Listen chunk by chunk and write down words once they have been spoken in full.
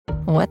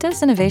What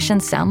does innovation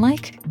sound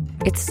like?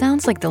 It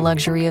sounds like the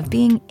luxury of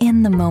being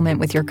in the moment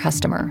with your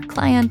customer,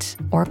 client,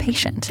 or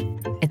patient.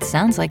 It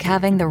sounds like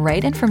having the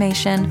right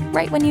information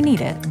right when you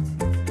need it.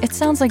 It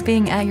sounds like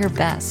being at your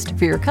best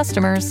for your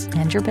customers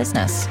and your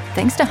business.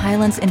 Thanks to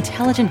Hyland's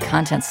intelligent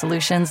content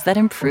solutions that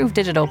improve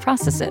digital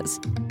processes,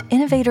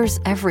 innovators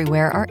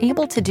everywhere are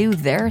able to do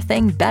their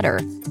thing better,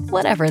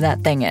 whatever that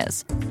thing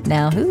is.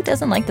 Now, who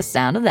doesn't like the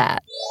sound of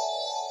that?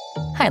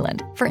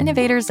 Hyland, for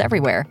innovators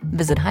everywhere.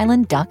 Visit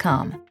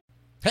hyland.com.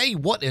 Hey,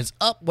 what is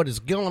up? What is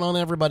going on,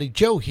 everybody?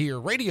 Joe here,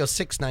 Radio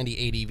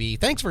 690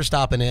 ADV. Thanks for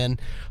stopping in.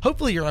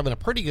 Hopefully you're having a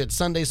pretty good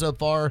Sunday so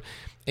far.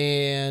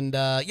 And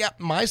yeah,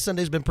 my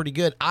Sunday's been pretty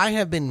good. I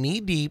have been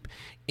knee-deep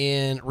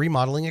in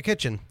remodeling a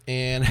kitchen,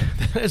 and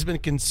that has been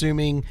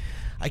consuming,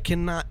 I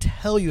cannot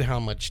tell you how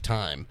much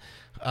time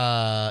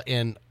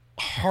and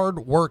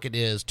hard work it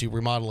is to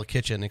remodel a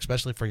kitchen,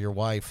 especially for your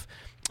wife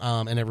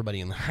and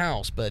everybody in the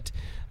house. But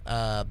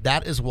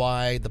that is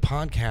why the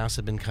podcasts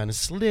have been kind of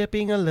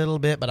slipping a little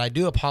bit, but I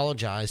do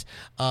apologize.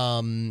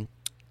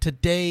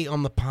 Today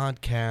on the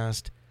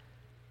podcast,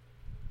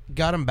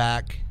 got him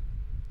back,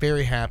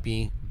 very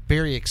happy,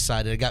 very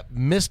excited. I got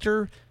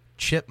Mr.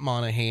 Chip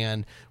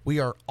Monahan. We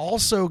are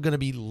also going to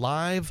be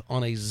live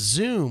on a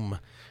Zoom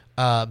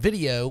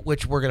video,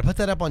 which we're going to put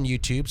that up on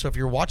YouTube. So if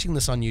you're watching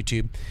this on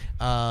YouTube,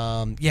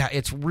 yeah,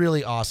 it's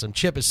really awesome.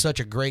 Chip is such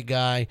a great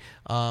guy.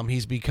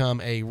 He's become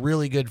a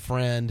really good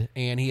friend,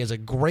 and he is a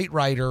great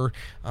writer.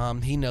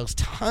 He knows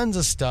tons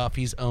of stuff.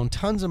 He's owned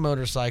tons of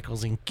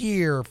motorcycles and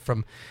gear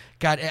from,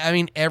 God, I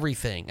mean,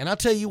 everything. And I'll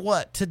tell you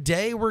what,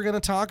 today we're going to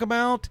talk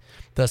about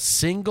the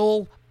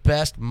single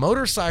best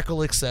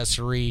motorcycle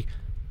accessory,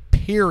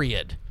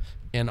 period,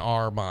 in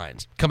our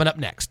minds. Coming up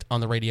next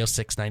on the Radio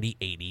 690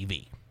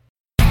 ADV.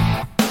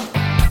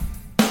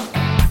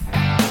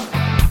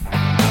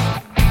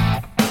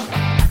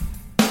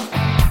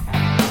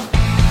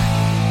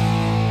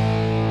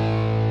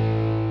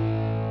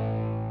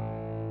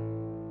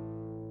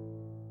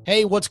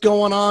 Hey, what's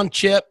going on,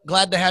 Chip?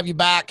 Glad to have you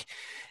back.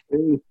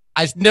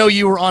 I know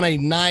you were on a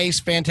nice,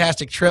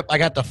 fantastic trip. I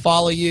got to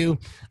follow you.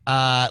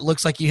 It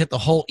looks like you hit the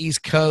whole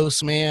East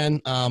Coast,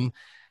 man.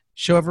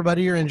 Show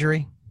everybody your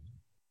injury.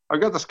 I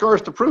got the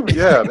scars to prove it.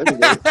 Yeah. There you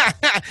go.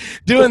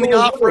 Doing the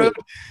off-road.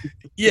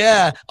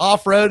 Yeah,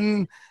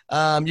 off-roading.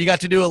 You got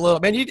to do a little,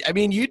 man,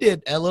 you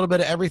did a little bit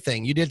of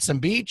everything. You did some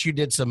beach, you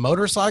did some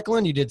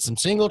motorcycling, you did some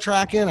single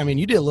tracking. I mean,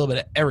 you did a little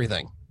bit of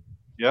everything.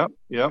 Yep.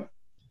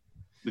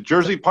 The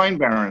Jersey Pine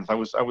Barrens. I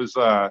was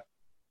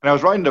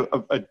riding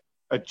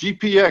a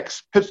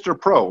GPX Pitster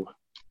Pro.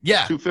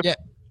 Yeah. 250.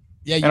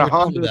 Yeah. You and were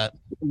telling me that.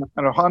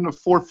 And a Honda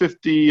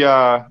 450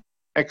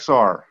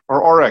 XR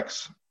or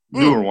RX,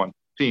 newer one,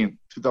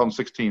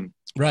 2016.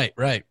 Right.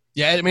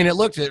 Yeah, I mean,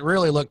 it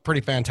really looked pretty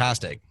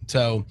fantastic.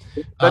 So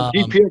that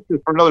GPX is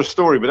for another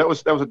story, but that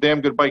was a damn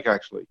good bike,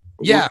 actually.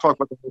 Yeah. We'll talk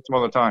about that some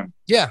other time.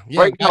 Yeah.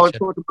 Right gotcha.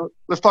 now,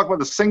 let's talk about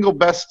the single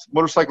best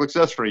motorcycle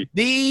accessory.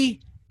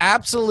 The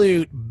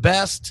absolute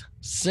best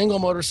single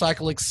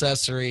motorcycle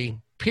accessory,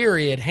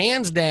 period,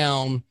 hands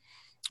down.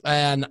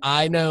 And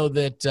I know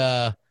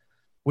that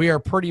we are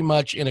pretty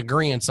much in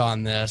agreement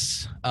on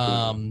this,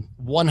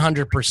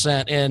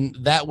 100%. And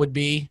that would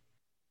be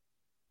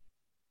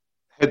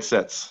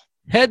headsets.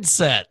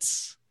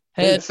 Headsets.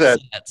 Yes.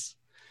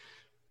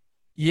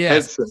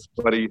 Headsets,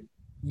 buddy.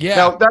 Yeah.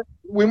 Now that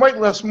we might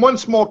list one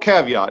small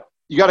caveat.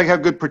 You got to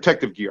have good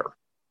protective gear.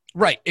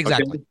 Right.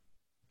 Exactly.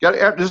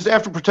 Okay? This is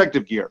after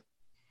protective gear.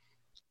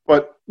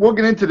 But we'll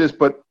get into this.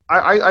 But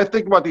I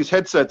think about these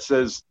headsets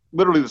as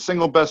literally the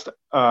single best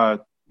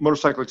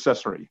motorcycle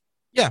accessory.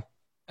 Yeah,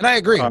 and I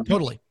agree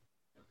totally.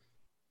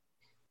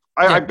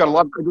 I do a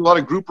lot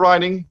of group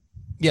riding.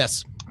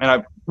 Yes. And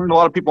I've turned a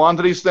lot of people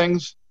onto these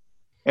things.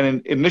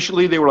 And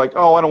initially they were like,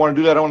 "Oh, I don't want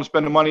to do that. I don't want to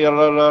spend the money."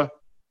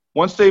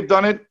 Once they've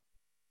done it,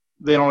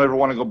 they don't ever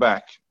want to go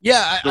back.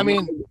 Yeah, I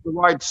mean, the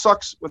ride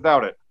sucks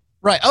without it.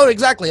 Right. Oh,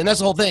 exactly. And that's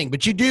the whole thing.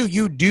 But you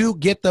do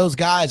get those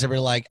guys that are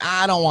like,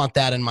 I don't want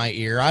that in my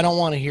ear. I don't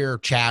want to hear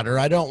chatter.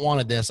 I don't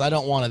want this. I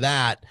don't want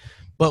that.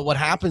 But what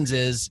happens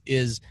is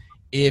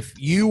if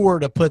you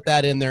were to put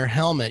that in their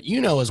helmet, you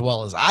know as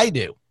well as I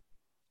do,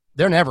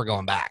 they're never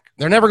going back.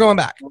 They're never going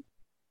back.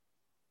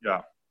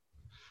 Yeah.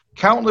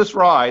 Countless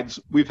rides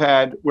we've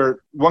had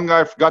where one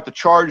guy forgot to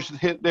charge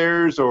hit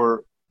theirs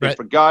or they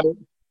forgot it,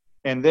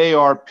 and they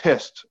are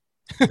pissed.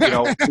 You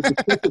know,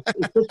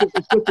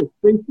 it's such a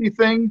safety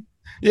thing.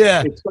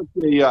 Yeah. It's such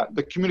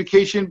the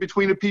communication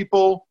between the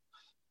people.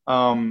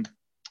 I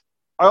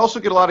also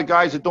get a lot of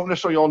guys that don't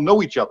necessarily all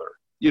know each other.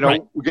 You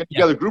know, we get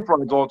together group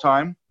rides all the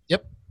time.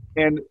 Yep.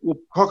 And we'll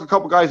hook a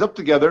couple guys up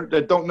together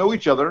that don't know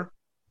each other.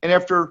 And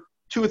after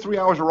 2 or 3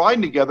 hours of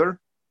riding together,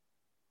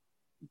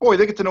 boy,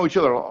 they get to know each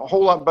other a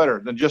whole lot better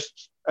than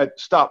just at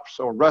stops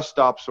or rest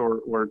stops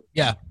or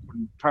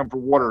time for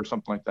water or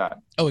something like that.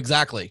 Oh,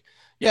 exactly.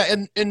 Yeah.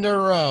 And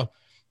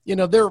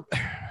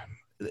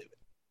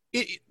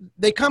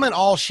they come in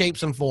all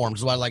shapes and forms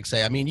is what I like to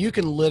say. I mean, you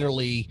can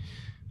literally,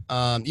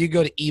 you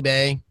go to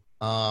eBay,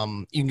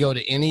 you can go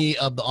to any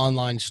of the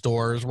online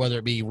stores, whether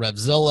it be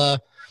Revzilla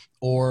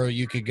or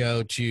you could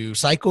go to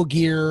Cycle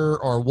Gear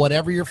or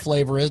whatever your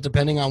flavor is,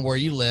 depending on where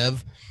you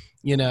live,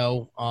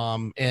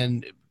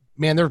 and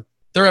man, they're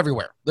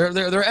everywhere.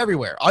 They're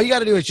everywhere. All you got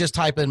to do is just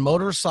type in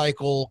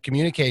motorcycle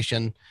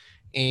communication,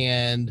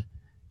 and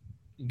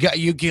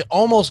you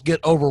almost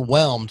get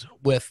overwhelmed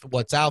with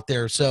what's out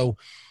there. So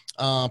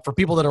for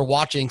people that are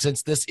watching,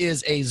 since this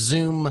is a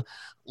Zoom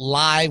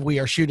live, we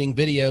are shooting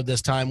video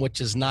this time, which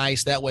is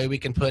nice. That way we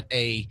can put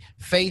a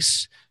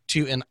face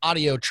to an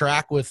audio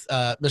track with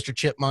Mr.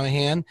 Chip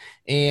Monahan.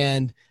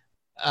 And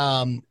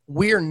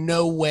we are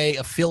no way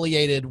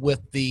affiliated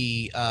with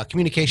the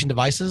communication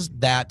devices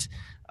that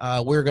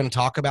we're going to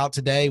talk about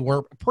today.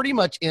 We're pretty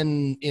much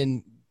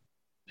in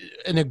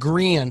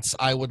agreement,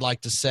 I would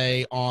like to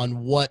say,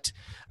 on what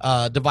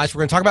device we're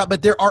going to talk about,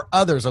 but there are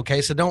others.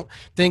 Okay. So don't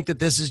think that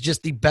this is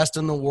just the best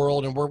in the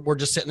world and we're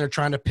just sitting there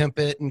trying to pimp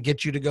it and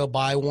get you to go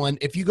buy one.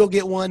 If you go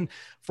get one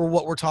for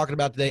what we're talking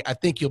about today, I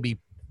think you'll be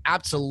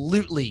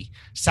absolutely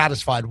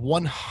satisfied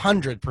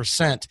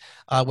 100%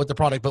 with the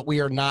product, but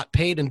we are not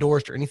paid,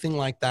 endorsed, or anything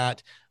like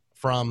that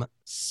from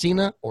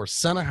Sena or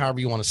Sena, however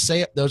you want to say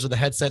it. Those are the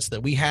headsets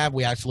that we have.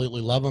 We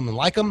absolutely love them and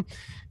like them.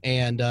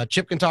 And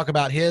Chip can talk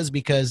about his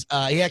because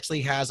he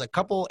actually has a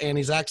couple, and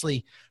he's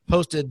actually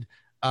posted,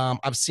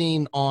 I've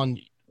seen on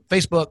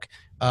Facebook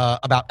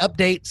about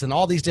updates and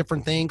all these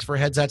different things for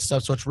headset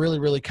stuff. So it's really,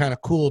 really kind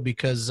of cool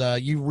because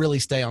you really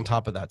stay on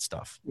top of that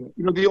stuff.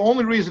 The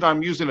only reason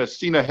I'm using a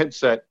Sena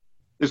headset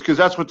is because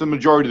that's what the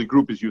majority of the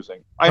group is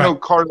using. I know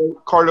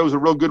Cardo's a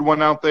real good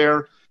one out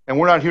there, and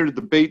we're not here to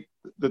debate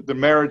the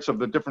merits of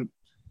the different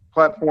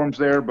platforms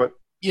there, but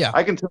yeah,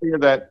 I can tell you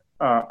that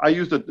I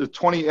used the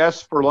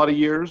 20S for a lot of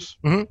years,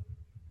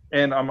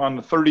 and I'm on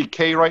the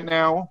 30K right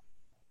now,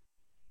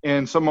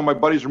 and some of my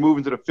buddies are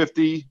moving to the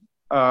 50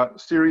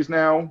 series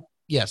now.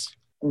 Yes.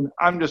 And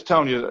I'm just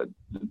telling you,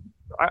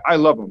 I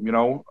love them,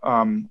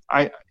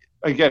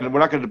 Again, we're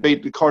not going to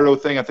debate the Cardo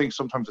thing. I think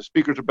sometimes the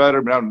speakers are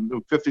better, but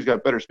the 50's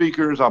got better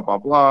speakers, blah, blah,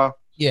 blah.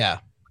 Yeah.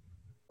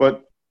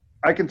 But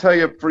I can tell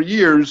you for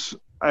years,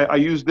 I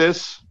used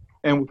this,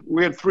 and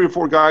we had 3 or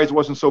 4 guys. It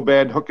wasn't so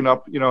bad hooking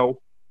up,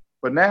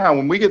 But now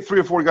when we get 3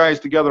 or 4 guys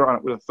together on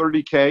it with a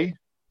 30K,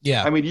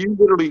 yeah, I mean, you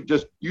literally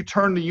you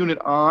turn the unit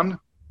on.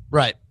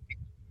 Right.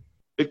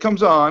 It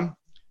comes on,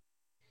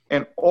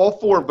 and all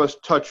 4 of us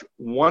touch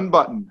one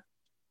button,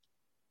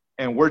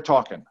 and we're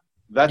talking.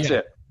 That's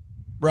it.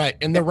 Right.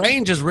 And the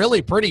range is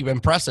really pretty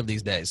impressive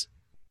these days.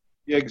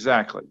 Yeah,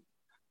 exactly.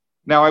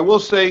 Now, I will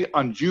say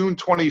on June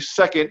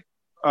 22nd,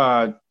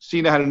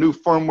 Sena had a new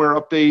firmware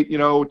update,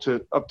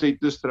 to update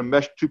this to the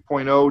Mesh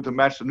 2.0 to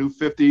match the new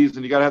 50s,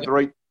 and you got to have the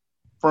right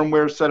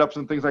firmware setups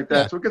and things like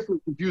that. So it gets a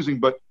little confusing,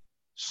 but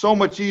so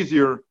much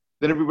easier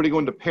than everybody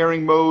going to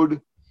pairing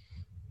mode.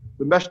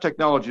 The mesh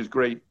technology is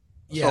great.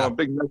 Yeah. So I'm a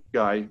big mesh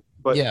guy,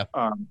 but yeah,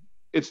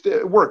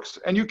 it works.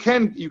 And you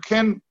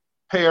can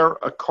pair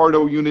a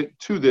Cardo unit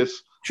to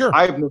this. Sure.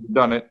 I've never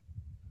done it.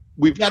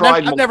 We've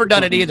tried. I've never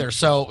done it either.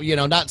 So,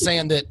 not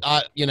saying that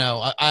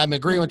I'm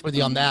agreeing with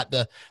you on that.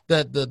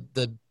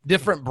 The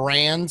different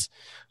brands,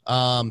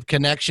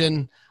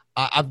 connection.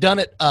 I've done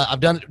it.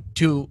 I've done it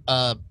to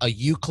a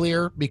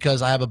Uclear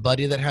because I have a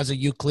buddy that has a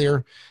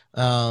Uclear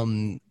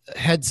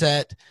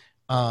headset.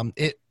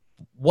 It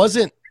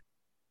wasn't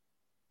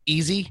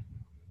easy.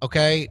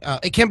 Okay.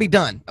 It can be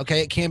done.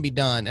 Okay. It can be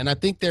done. And I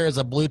think there is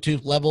a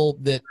Bluetooth level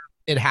that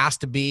it has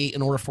to be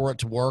in order for it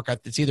to work.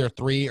 It's either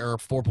 3 or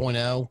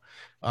 4.0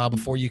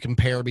 before you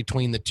compare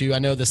between the two. I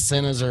know the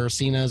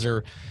Senas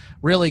are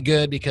really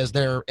good because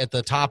they're at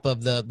the top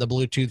of the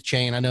Bluetooth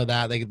chain. I know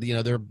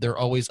that they're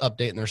always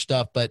updating their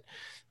stuff, but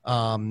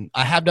I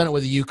have done it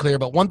with a Uclear.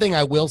 But one thing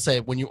I will say,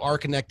 when you are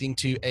connecting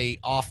to a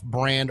off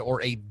brand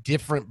or a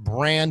different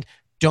brand,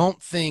 don't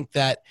think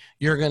that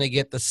you're going to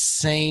get the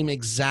same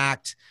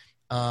exact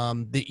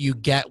that you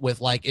get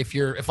with, like,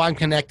 if I'm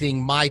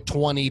connecting my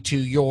 20 to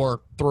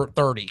your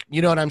 30,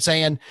 you know what I'm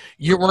saying?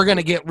 We're going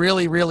to get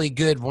really, really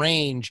good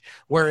range.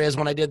 Whereas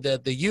when I did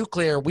the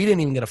Uclear, we didn't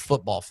even get a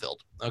football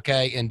field,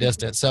 okay, in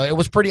distance. So it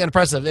was pretty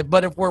impressive.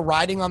 But if we're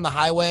riding on the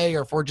highway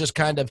or if we're just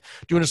kind of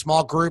doing a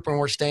small group and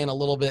we're staying a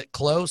little bit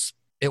close,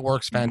 it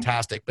works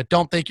fantastic. But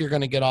don't think you're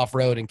going to get off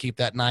road and keep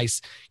that nice,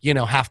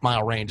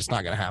 half-mile range. It's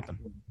not going to happen.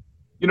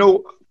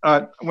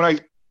 When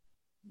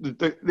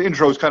the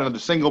intro is kind of the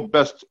single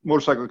best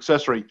motorcycle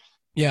accessory.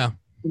 Yeah.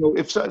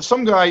 If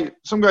some guy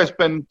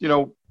spend,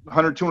 $100,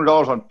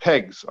 $200 on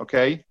pegs,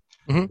 okay?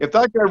 Mm-hmm. If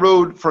that guy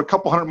rode for a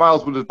couple hundred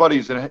miles with his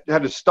buddies and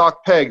had his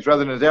stock pegs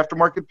rather than his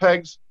aftermarket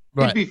pegs,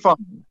 he'd be fine.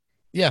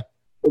 Yeah.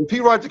 But if he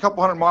rides a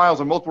couple hundred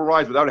miles on multiple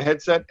rides without a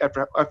headset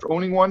after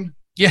owning one,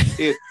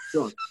 it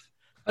sucks.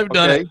 I've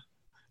done it.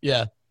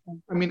 Yeah.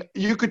 I mean,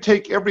 you could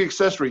take every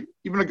accessory.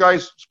 Even a guy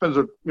spends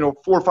 $400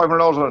 or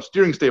 $500 on a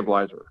steering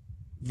stabilizer.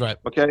 Right.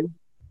 Okay.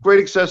 Great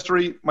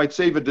accessory, might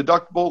save a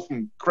deductible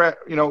from crash.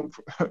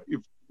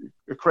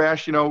 A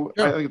crash. Sure.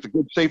 I think it's a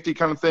good safety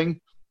kind of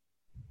thing.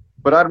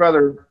 But I'd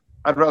rather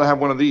have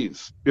one of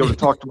these, be able to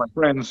talk to my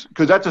friends,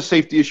 because that's a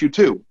safety issue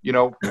too.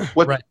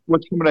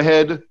 What's coming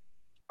ahead?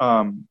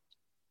 Go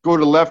to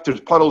the left.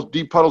 There's puddles,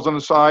 deep puddles on the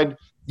side.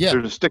 Yeah.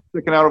 There's a stick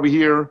sticking out over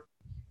here.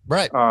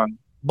 Right. You know,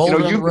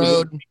 Boulder on the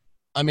road.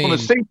 I mean,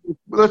 safety,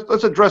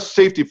 let's address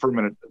safety for a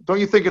minute. Don't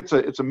you think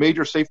it's a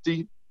major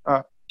safety?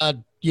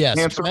 yes,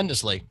 answer?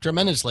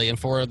 tremendously. And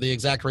for the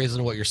exact reason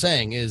of what you're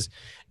saying is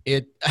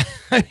it,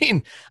 I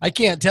mean, I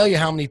can't tell you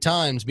how many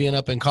times being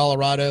up in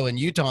Colorado and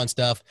Utah and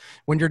stuff,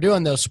 when you're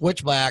doing those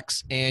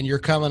switchbacks and you're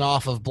coming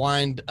off of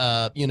blind,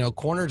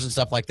 corners and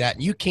stuff like that,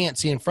 and you can't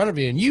see in front of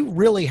you, and you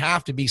really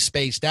have to be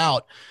spaced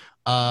out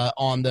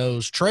on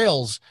those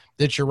trails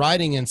that you're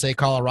riding in, say,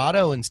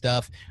 Colorado and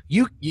stuff.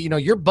 You know,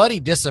 your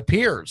buddy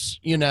disappears,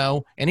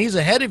 and he's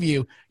ahead of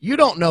you. You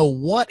don't know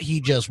what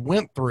he just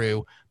went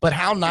through, but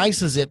how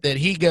nice is it that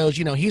he goes,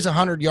 he's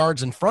 100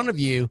 yards in front of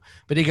you,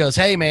 but he goes,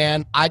 hey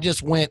man, I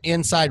just went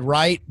inside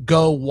right,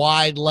 go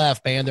wide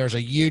left, man. There's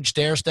a huge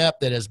stair step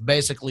that is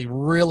basically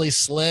really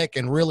slick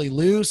and really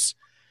loose.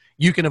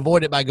 You can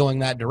avoid it by going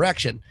that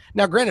direction.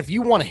 Now, granted, if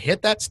you want to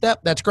hit that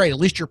step, that's great. At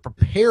least you're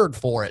prepared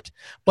for it.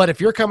 But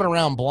if you're coming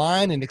around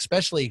blind, and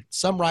especially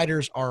some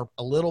riders are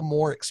a little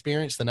more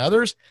experienced than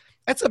others,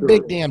 that's a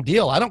big damn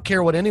deal. I don't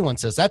care what anyone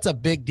says. That's a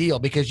big deal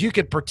because you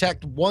could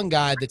protect one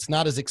guy that's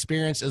not as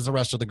experienced as the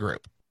rest of the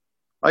group.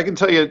 I can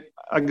tell you,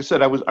 like I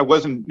said, I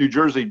was in New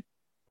Jersey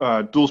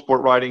dual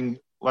sport riding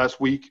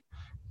last week,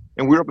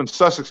 and we were up in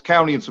Sussex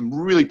County in some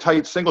really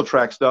tight single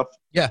track stuff.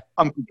 Yeah.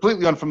 I'm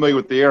completely unfamiliar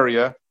with the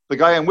area. The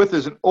guy I'm with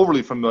isn't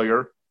overly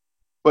familiar,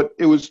 but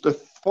the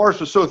forest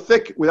was so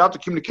thick without the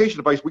communication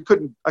device,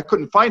 I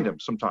couldn't find him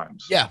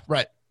sometimes. Yeah,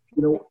 right.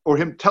 Or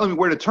him telling me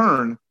where to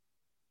turn.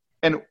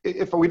 And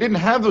if we didn't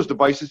have those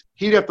devices,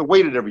 he'd have to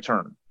wait at every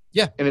turn.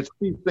 Yeah. And it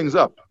speeds things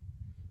up.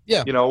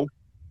 Yeah.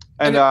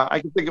 And I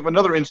can think of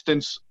another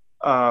instance.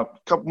 A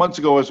couple months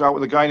ago, I was out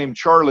with a guy named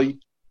Charlie.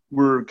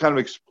 We were kind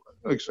of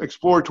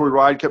exploratory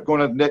ride, kept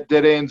going on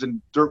dead ends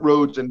and dirt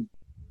roads and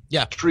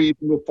trees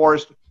and the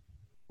forest.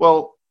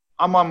 Well,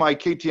 I'm on my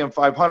KTM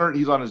 500.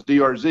 He's on his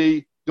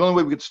DRZ. The only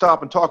way we could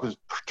stop and talk was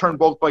turn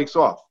both bikes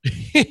off.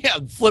 Yeah,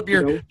 flip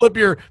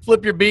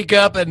your beak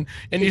up and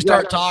you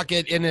start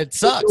talking, and it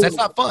sucks. That's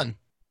not fun.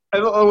 I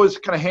always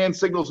kind of hand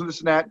signals and this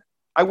and that.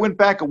 I went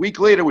back a week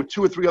later with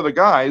 2 or 3 other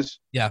guys.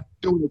 Yeah,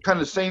 doing kind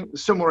of the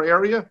similar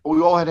area, but we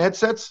all had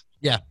headsets.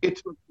 Yeah,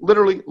 it's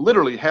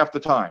literally half the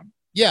time.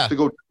 Yeah, to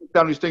go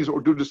down these things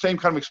or do the same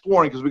kind of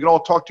exploring because we can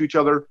all talk to each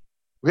other.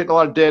 We're hitting a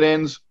lot of dead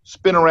ends,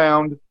 spin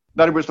around.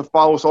 Not everybody has to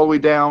follow us all the way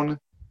down.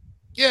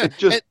 Yeah,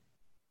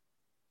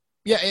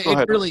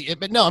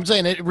 I'm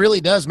saying it really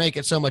does make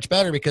it so much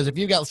better because if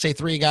you've got, let's say,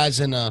 3 guys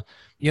in a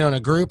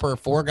group, or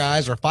 4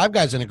 guys or 5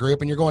 guys in a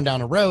group, and you're going down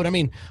a road. I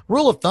mean,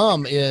 rule of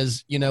thumb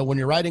is, when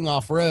you're riding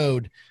off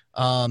road,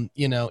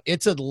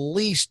 it's at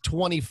least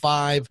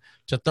 25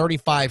 to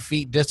 35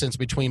 feet distance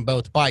between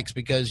both bikes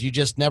because you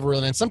just never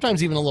really, and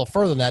sometimes even a little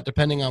further than that,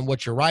 depending on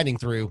what you're riding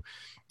through,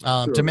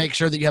 to make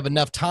sure that you have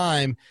enough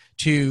time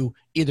to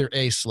either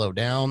slow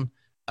down,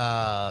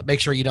 make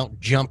sure you don't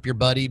jump your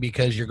buddy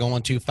because you're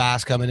going too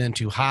fast, coming in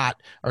too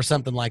hot or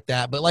something like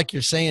that. But like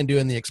you're saying,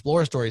 doing the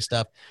explore story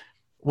stuff,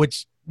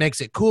 which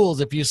makes it cool, is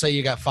if you say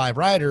you got 5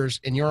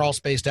 riders and you're all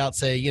spaced out,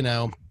 say,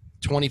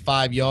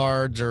 25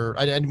 yards, or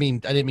I didn't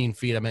mean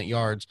feet, I meant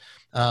yards,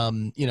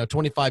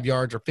 25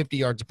 yards or 50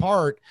 yards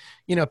apart.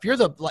 If you're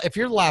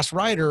the last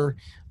rider,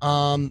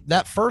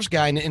 that first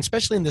guy, and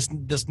especially in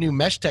this new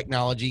mesh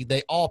technology,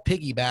 they all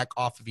piggyback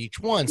off of each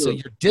one. Sure. So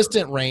your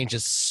distant range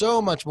is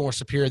so much more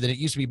superior than it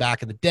used to be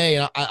back in the day.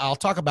 And I'll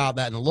talk about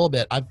that in a little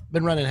bit. I've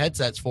been running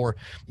headsets for,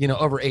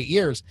 over 8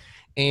 years,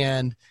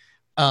 and,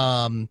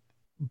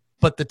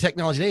 but the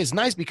technology today is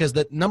nice because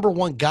the number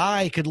 1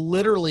 guy could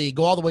literally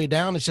go all the way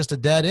down. It's just a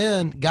dead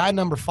end. Guy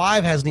number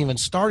 5 hasn't even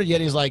started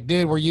yet. He's like,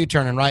 dude, we're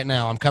U-turning right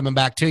now. I'm coming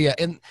back to you.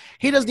 And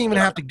he doesn't even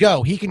have to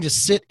go. He can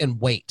just sit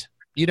and wait.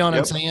 You know what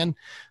I'm saying?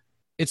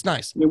 It's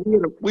nice. Yeah,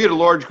 we had a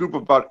large group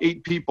of about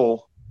 8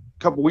 people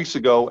a couple weeks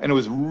ago, and it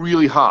was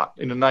really hot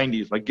in the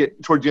 90s, like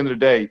get towards the end of the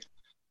day.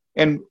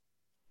 And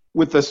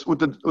with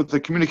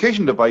the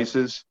communication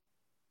devices,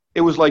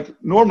 it was like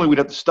normally we'd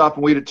have to stop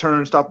and wait at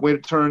turns,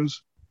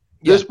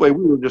 This way,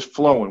 we were just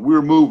flowing. We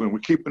were moving. We're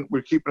keeping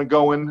it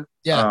going.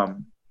 Yeah.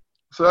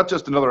 So that's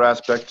just another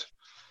aspect.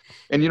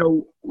 And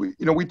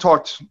we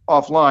talked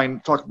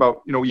offline. Talk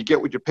about you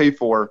get what you pay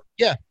for.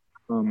 Yeah.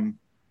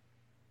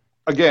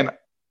 Again,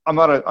 I'm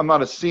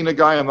not a Cena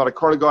guy. I'm not a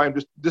Carter guy.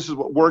 This is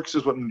what works.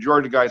 This is what the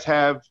majority of guys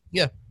have.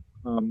 Yeah.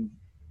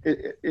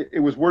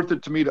 It was worth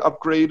it to me to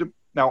upgrade.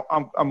 Now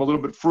I'm a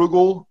little bit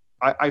frugal.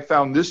 I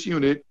found this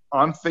unit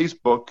on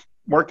Facebook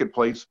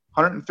Marketplace,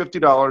 $150,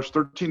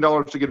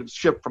 $13 to get it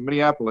shipped from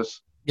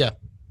Minneapolis. Yeah.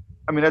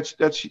 I mean,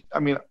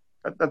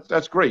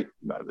 that's great.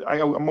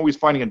 I'm always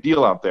finding a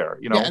deal out there,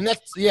 Yeah, and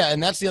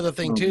that's the other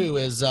thing too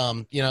is,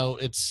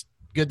 it's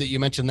good that you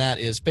mentioned that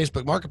is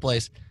Facebook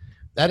Marketplace.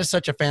 That is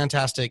such a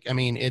fantastic,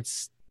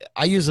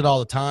 I use it all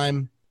the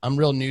time. I'm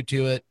real new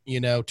to it,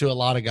 to a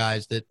lot of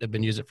guys that have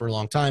been using it for a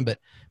long time, but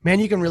man,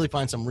 you can really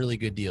find some really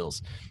good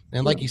deals.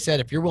 And like you said,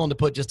 if you're willing to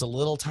put just a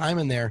little time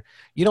in there,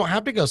 you don't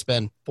have to go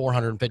spend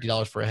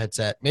 $450 for a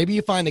headset. Maybe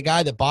you find a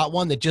guy that bought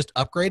one that just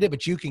upgraded,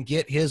 but you can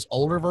get his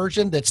older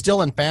version that's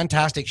still in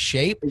fantastic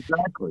shape.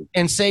 Exactly.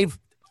 And save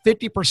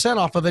 50%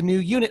 off of a new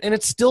unit, and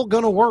it's still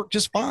going to work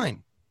just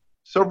fine.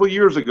 Several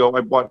years ago,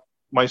 I bought,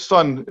 my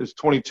son is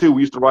 22.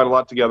 We used to ride a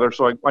lot together,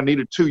 so I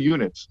needed 2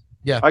 units.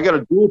 Yeah. I got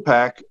a dual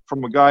pack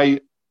from a guy,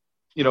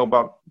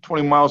 about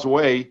 20 miles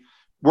away,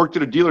 worked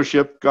at a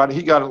dealership,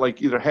 he got it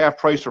like either half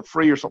price or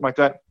free or something like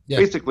that. Yeah.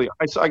 Basically,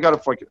 I got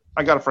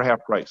it for half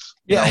price.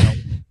 Yeah.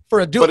 For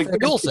a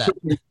dual set.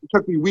 It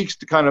took me weeks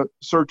to kind of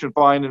search and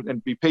find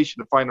and be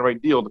patient to find the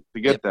right deal to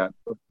get that.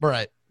 But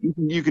right.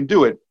 You can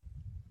do it.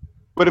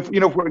 But if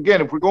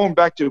we're going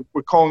back to,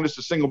 we're calling this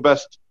the single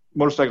best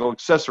motorcycle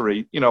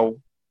accessory, you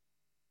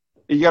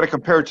got to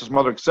compare it to some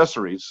other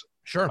accessories.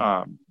 Sure.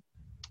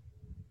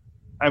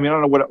 I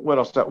don't know what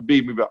else that would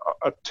be. Maybe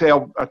a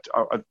tail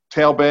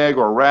bag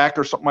or a rack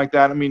or something like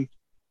that.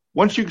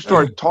 Once you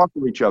start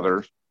talking to each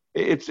other,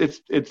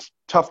 it's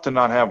tough to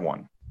not have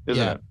one,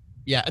 isn't it?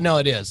 Yeah, no,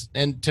 it is.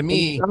 And to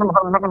me, I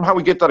don't know how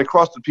we get that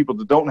across to people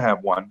that don't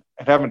have one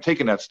and haven't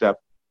taken that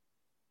step.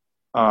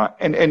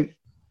 And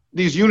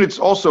these units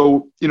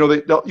also, you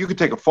can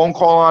take a phone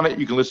call on it.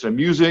 You can listen to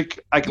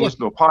music. I can listen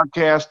to a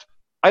podcast.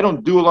 I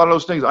don't do a lot of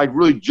those things. I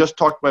really just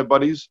talk to my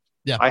buddies.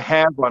 Yeah. I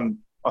have on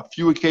a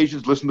few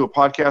occasions listened to a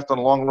podcast on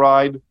a long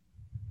ride,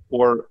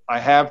 or I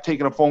have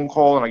taken a phone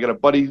call, and I got a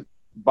buddy,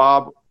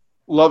 Bob,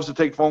 loves to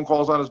take phone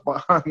calls on his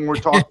when we're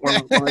talking.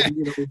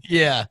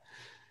 Yeah.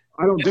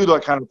 I don't do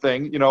that kind of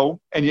thing,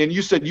 And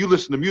you said you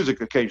listen to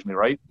music occasionally,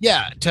 right?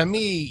 Yeah. To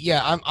me,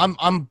 yeah,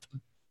 I'm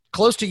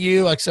close to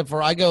you, except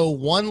for I go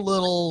one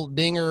little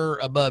dinger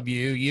above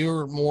you.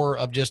 You're more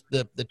of just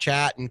the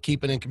chat and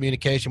keeping in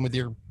communication with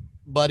your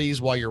buddies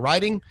while you're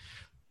riding.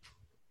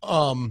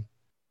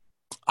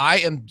 I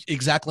am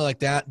exactly like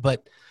that,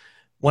 but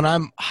when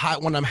I'm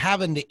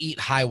having to eat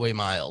highway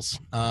miles,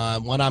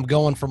 when I'm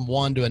going from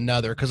one to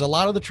another, because a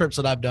lot of the trips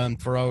that I've done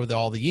for over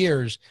all the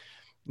years,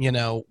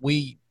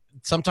 we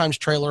sometimes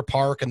trailer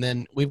park, and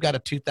then we've got a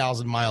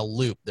 2,000-mile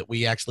loop that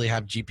we actually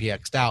have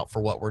GPX'd out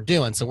for what we're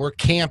doing. So we're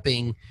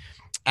camping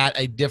at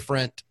a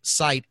different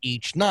site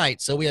each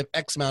night. So we have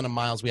X amount of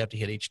miles we have to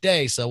hit each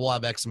day. So we'll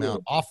have X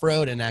amount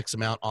off-road and X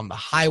amount on the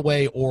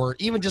highway, or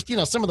even just,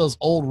 some of those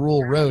old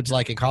rural roads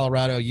like in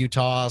Colorado,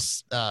 Utah,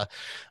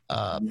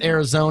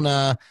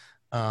 Arizona,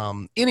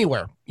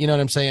 anywhere, you know what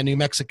I'm saying? New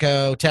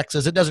Mexico,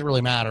 Texas, it doesn't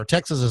really matter.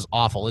 Texas is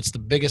awful. It's the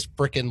biggest,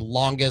 freaking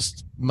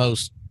longest,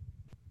 most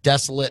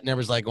desolate, and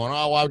everybody's like going,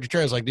 oh, why would you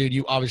trail? It's like, dude,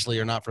 you obviously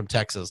are not from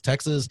Texas.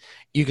 Texas,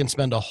 you can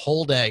spend a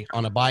whole day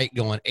on a bike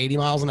going 80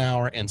 miles an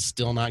hour and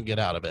still not get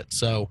out of it.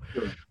 So,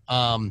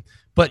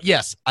 but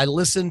yes, I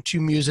listen to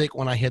music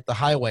when I hit the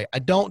highway. I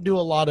don't do a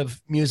lot of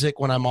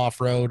music when I'm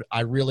off-road.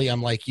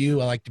 I'm like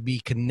you. I like to be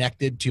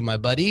connected to my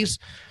buddies,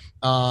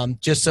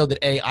 just so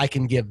that I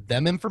can give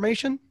them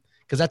information,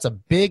 because that's a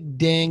big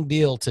dang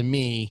deal to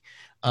me.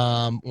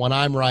 When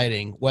I'm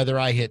riding, whether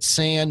I hit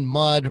sand,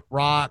 mud,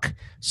 rock,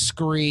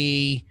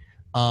 scree,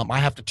 I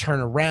have to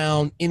turn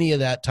around, any of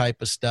that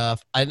type of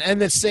stuff.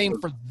 And the same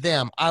for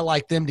them. I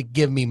like them to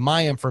give me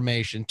my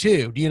information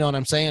too. Do you know what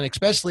I'm saying?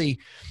 Especially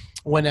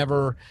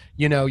whenever,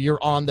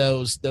 you're on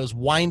those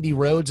windy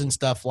roads and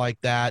stuff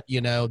like that,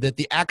 that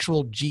the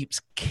actual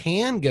Jeeps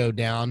can go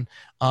down.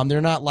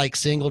 They're not like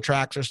single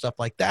tracks or stuff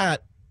like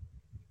that.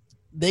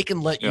 They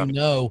can let you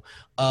know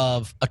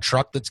of a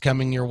truck that's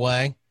coming your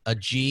way. A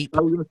Jeep.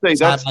 I was going to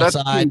say that's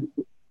side.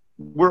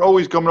 We're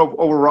always coming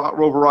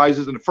over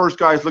rises, and the first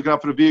guy's looking out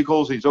for the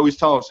vehicles. He's always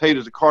telling us, "Hey,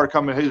 there's a car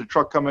coming. Hey, there's a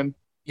truck coming."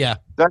 Yeah,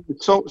 that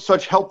is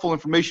such helpful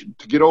information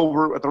to get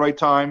over at the right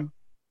time.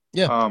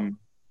 Yeah,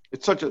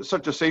 it's such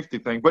a safety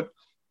thing. But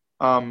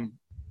from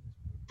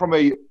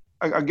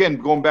again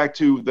going back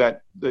to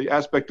the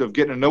aspect of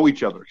getting to know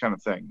each other kind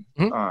of thing.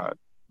 Mm-hmm.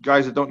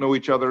 Guys that don't know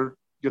each other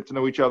get to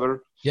know each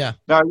other. Yeah.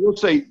 Now I will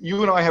say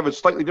you and I have a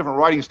slightly different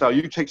riding style.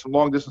 You take some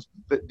long distance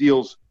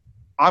deals.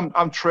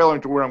 I'm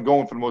trailing to where I'm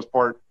going for the most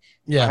part.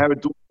 Yeah. I have a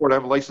dual sport. I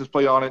have a license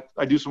plate on it.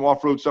 I do some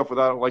off-road stuff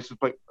without a license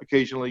plate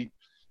occasionally,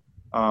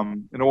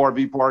 an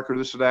ORV park or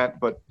this or that.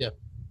 But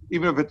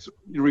even if it's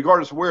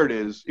regardless of where it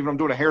is, even if I'm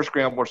doing a hair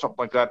scramble or something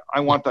like that, I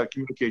want that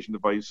communication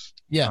device.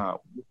 With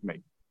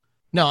me.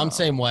 No, I'm the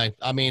same way.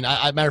 I mean,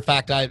 matter of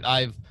fact,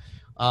 I've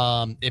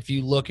if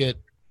you look at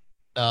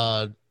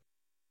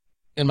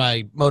in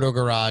my moto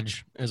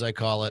garage, as I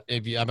call it,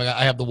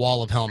 I have the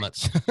wall of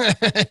helmets.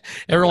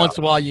 Every once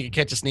in a while you can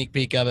catch a sneak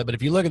peek of it, but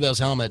if you look at those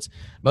helmets,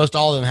 most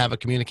all of them have a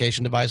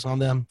communication device on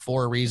them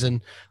for a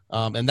reason.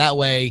 And that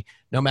way,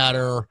 no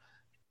matter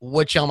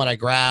which helmet I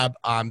grab,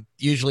 I'm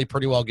usually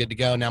pretty well good to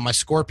go. Now my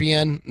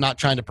Scorpion, not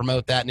trying to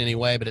promote that in any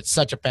way, but it's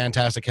such a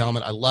fantastic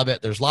helmet. I love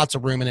it. There's lots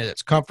of room in it.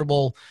 It's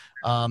comfortable.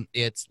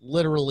 It's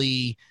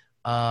literally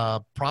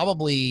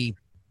probably,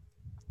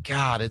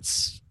 God,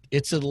 it's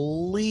at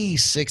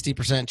least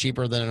 60%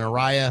 cheaper than an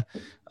Araya.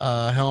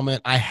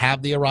 helmet. I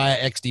have the Araya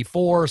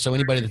XD4, so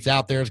anybody that's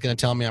out there is going to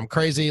tell me I'm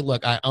crazy.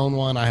 Look, I own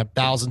one. I have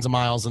thousands of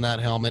miles in that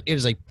helmet. It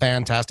is a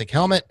fantastic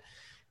helmet.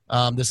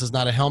 This is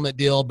not a helmet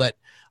deal, but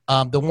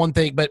the one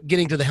thing, but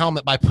getting to the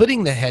helmet by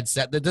putting the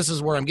headset, this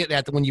is where I'm getting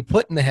at, that when you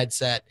put in the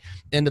headset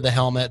into the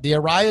helmet, the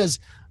Araya's,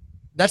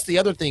 that's the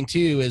other thing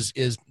too,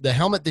 is the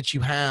helmet that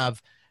you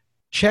have,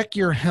 check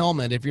your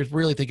helmet if you're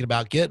really thinking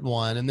about getting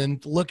one, and then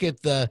look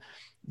at the,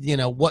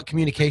 what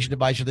communication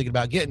device you're thinking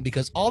about getting,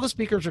 because all the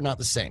speakers are not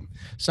the same.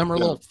 Some are a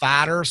little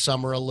fatter,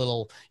 some are a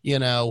little,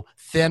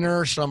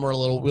 thinner, some are a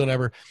little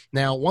whatever.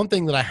 Now, one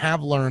thing that I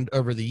have learned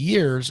over the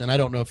years, and I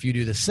don't know if you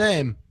do the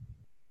same,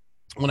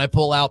 when I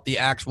pull out the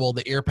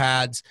ear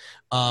pads,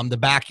 the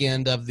back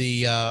end of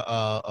the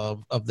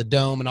of the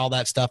dome and all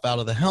that stuff out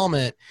of the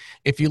helmet,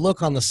 if you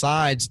look on the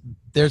sides,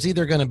 there's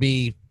either going to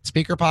be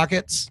speaker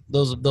pockets.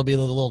 There'll be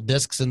the little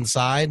discs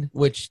inside,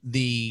 which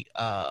the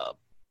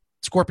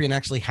Scorpion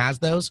actually has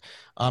those.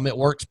 It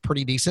works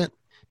pretty decent.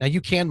 Now you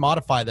can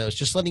modify those.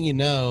 Just letting you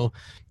know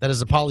that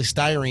as a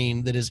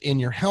polystyrene that is in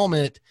your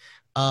helmet,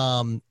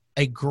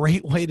 a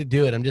great way to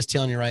do it, I'm just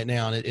telling you right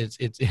now, and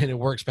it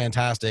works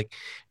fantastic,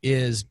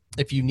 is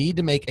if you need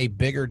to make a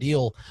bigger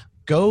deal,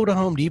 go to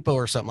Home Depot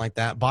or something like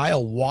that, buy a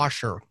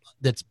washer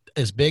that's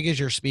as big as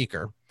your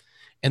speaker,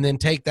 and then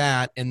take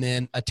that and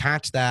then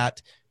attach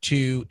that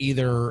to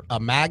either a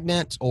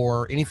magnet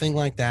or anything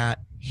like that,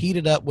 heat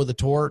it up with a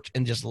torch,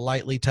 and just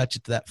lightly touch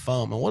it to that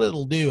foam. And what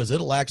it'll do is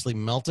it'll actually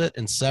melt it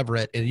and sever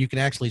it, and you can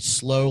actually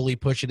slowly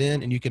push it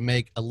in, and you can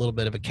make a little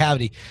bit of a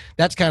cavity.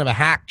 That's kind of a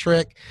hack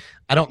trick.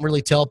 I don't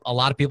really tell a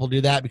lot of people to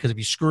do that, because if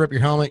you screw up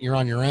your helmet, you're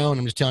on your own.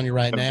 I'm just telling you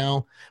right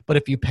now. But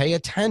if you pay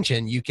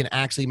attention, you can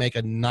actually make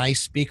a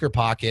nice speaker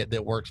pocket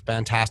that works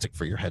fantastic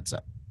for your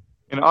headset.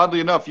 And oddly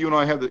enough, you and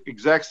I have the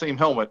exact same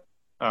helmet,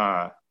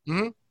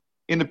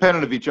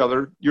 independent of each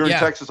other. You're in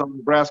Texas, I'm in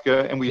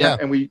Nebraska, and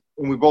we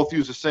both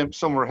use the same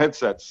similar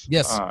headsets.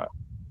 Yes.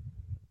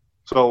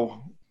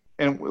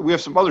 And we have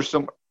some others.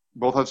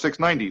 Both have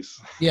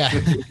 690s. Yeah.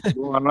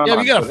 Well,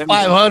 you got a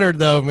 500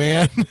 though,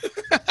 man.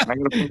 I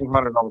got a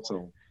 500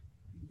 also.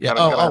 Yeah.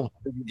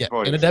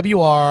 And a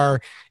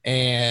WR,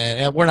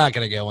 and we're not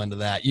going to go into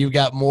that. You've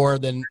got more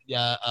than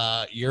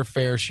your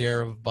fair share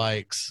of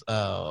bikes.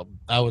 I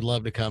would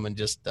love to come and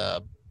just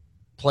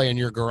play in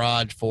your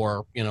garage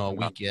for a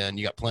weekend.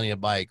 You got plenty of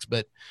bikes,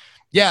 but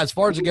yeah, as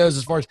far as it goes,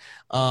 as far as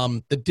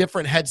the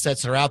different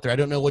headsets that are out there, I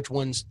don't know which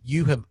ones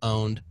you have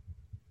owned.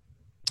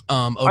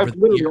 Over I've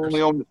literally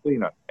only owned the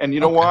Sena, and you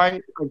know why?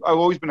 I've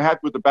always been happy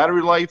with the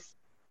battery life.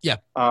 Yeah,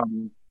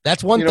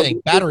 that's one thing.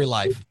 Battery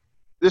life.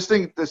 This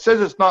thing that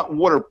says it's not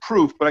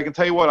waterproof, but I can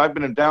tell you what, I've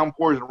been in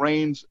downpours and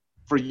rains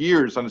for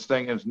years on this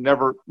thing, and it's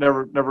never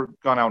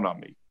gone out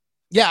on me.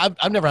 Yeah,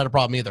 I've never had a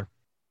problem either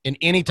in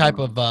any type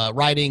of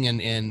riding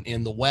and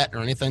in the wet or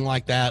anything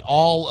like that.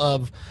 All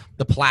of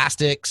the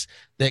plastics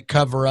that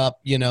cover up,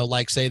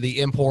 like say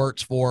the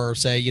imports for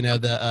say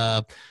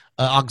the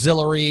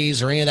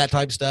auxiliaries or any of that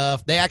type of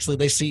stuff,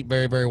 they seat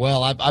very, very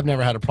well. I've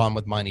never had a problem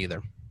with mine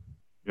either.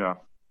 I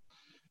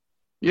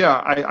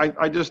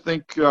just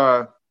think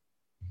the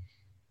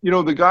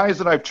guys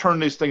that I've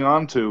turned this thing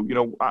on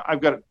to,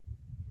 I've got a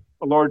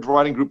large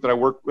riding group that I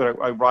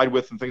ride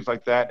with and things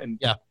like that, and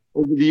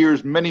over the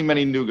years,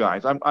 many new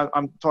guys.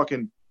 I'm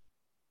talking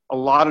a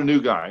lot of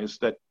new guys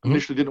that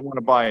initially didn't want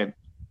to buy it,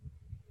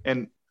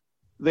 and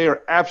they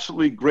are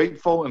absolutely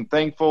grateful and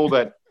thankful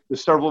that the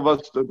several of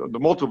us, the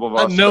multiple of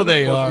us. I know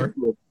they are.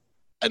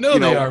 I know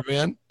they are,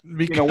 man.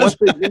 Because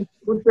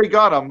once they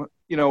got them,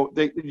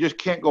 they just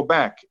can't go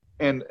back.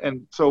 And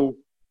so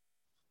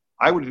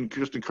I would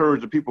just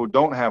encourage the people who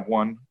don't have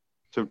one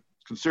to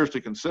seriously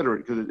consider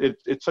it, because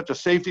it's such a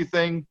safety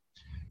thing,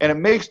 and it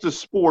makes the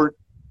sport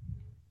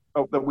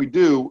that we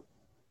do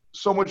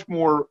so much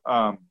more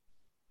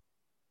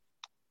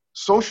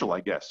social, I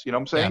guess. You know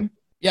what I'm saying?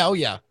 Yeah. Oh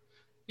yeah.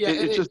 Yeah.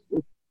 It's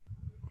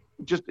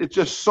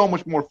just so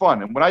much more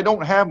fun. And when I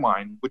don't have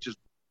mine, which is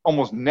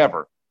almost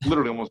never,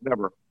 literally almost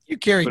never. You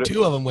carry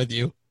two of them with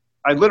you.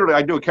 I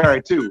do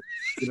carry two,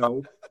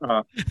 because I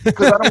don't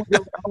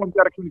want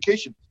that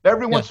communication.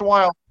 Every once in a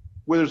while,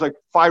 where there's like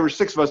 5 or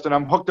 6 of us, and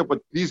I'm hooked up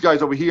with these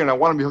guys over here, and I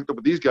want to be hooked up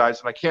with these guys,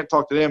 and I can't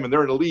talk to them, and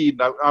they're in the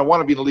lead, and I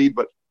want to be in the lead,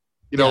 but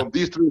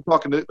these 3 are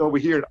talking over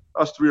here, and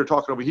us 3 are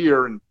talking over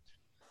here, and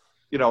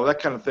that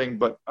kind of thing.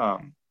 But I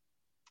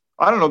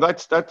don't know.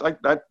 That's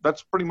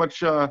pretty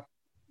much. Right?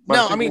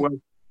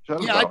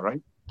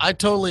 I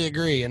totally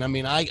agree, and I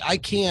mean, I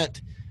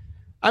can't.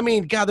 I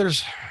mean, God,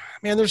 there's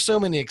so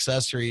many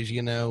accessories,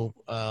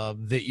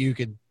 that you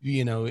could,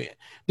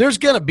 there's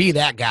going to be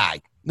that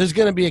guy. There's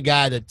going to be a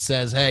guy that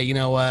says, hey, you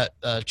know what,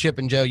 Chip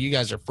and Joe, you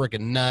guys are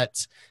freaking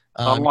nuts.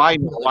 I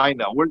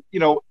know. We're,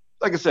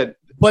 like I said.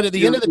 But at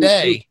the end of the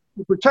day.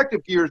 The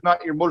protective gear is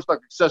not your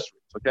motorcycle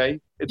accessories, okay?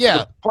 It's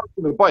the parts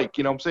of the bike,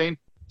 you know what I'm saying?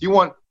 Do you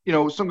want,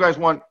 some guys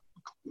want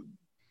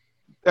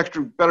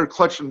better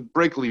clutch and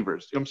brake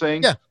levers, you know what I'm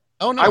saying? Yeah.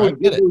 Oh, no, I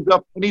would give those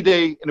up any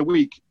day in a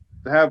week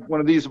to have one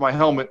of these in my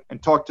helmet and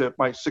talk to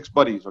my 6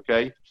 buddies,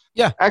 okay?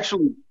 Yeah.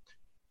 Actually,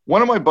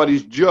 One of my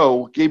buddies,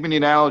 Joe, gave me the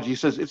analogy. He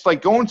says, it's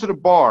like going to the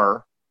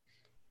bar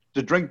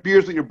to drink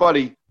beers with your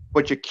buddy,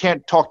 but you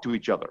can't talk to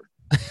each other.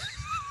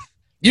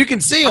 You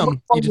can see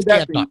them, you just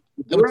can't talk.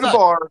 Go to the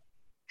bar,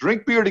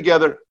 drink beer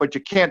together, but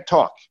you can't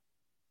talk.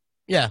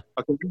 Yeah.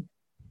 Okay.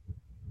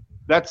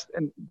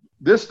 And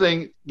this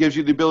thing gives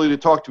you the ability to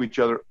talk to each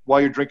other while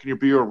you're drinking your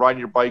beer or riding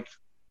your bike.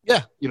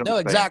 Yeah. No,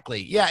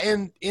 exactly. Yeah.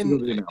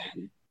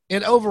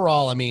 And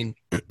overall, I mean,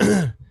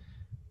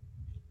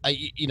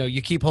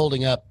 you keep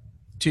holding up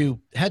 2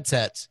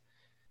 headsets.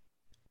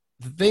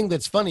 The thing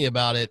that's funny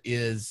about it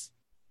is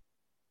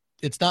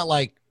it's not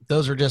like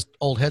those are just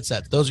old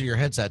headsets. Those are your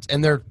headsets,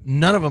 and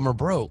none of them are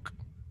broke,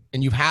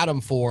 and you've had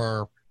them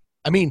for,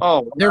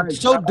 they're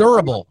so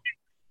durable.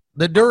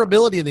 The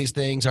durability of these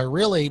things are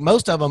really,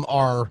 most of them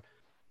are.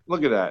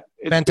 Look at that.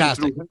 It's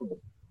fantastic.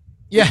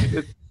 Yeah.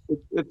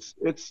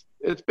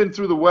 It's been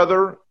through the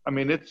weather. I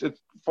mean, it's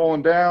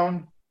fallen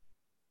down.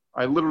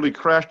 I literally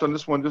crashed on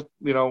this one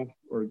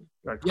or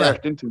I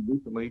crashed into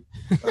recently.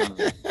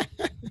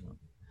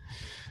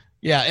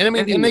 Yeah. And I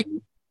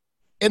mean,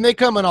 and they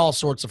come in all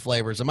sorts of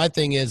flavors. And my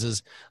thing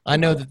is I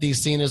know that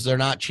these Cenas, they're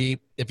not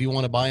cheap. If you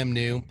want to buy them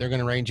new, they're going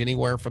to range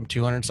anywhere from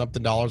 $200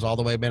 something all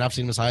the way. Man, I've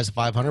seen them as high as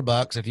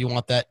 $500 if you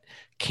want that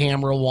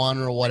camera one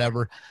or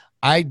whatever.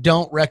 I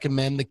don't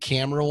recommend the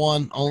camera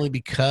one only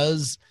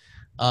because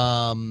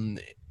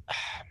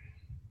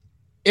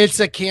it's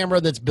a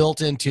camera that's built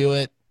into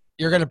it.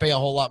 You're going to pay a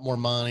whole lot more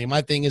money.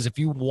 My thing is, if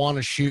you want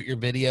to shoot your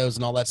videos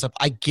and all that stuff,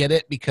 I get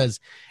it because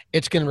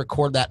it's going to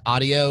record that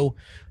audio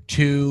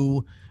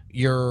to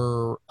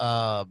your,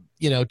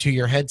 to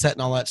your headset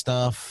and all that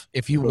stuff.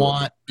 If you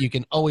want, you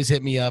can always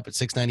hit me up at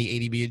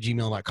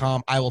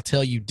 690adb@gmail.com. I will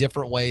tell you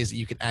different ways that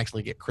you can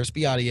actually get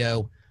crispy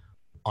audio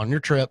on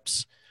your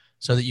trips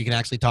so that you can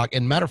actually talk.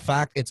 And matter of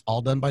fact, it's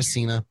all done by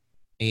Cena.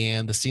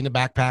 And the Cena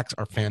backpacks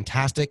are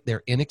fantastic.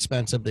 They're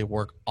inexpensive. They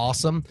work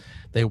awesome.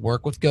 They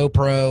work with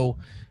GoPro.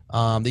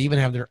 They even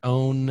have their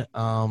own.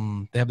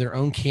 They have their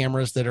own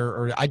cameras that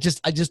are. I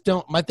just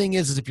don't. My thing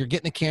is if you're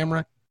getting a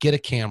camera, get a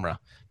camera.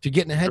 If you're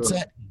getting a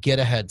headset, get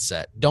a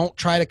headset. Don't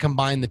try to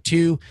combine the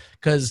two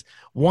because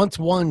once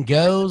one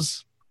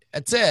goes,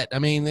 that's it. I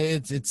mean,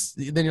 it's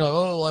then you're like,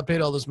 oh, well, I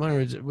paid all this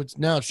money.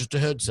 Now it's just a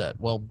headset.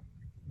 Well,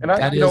 and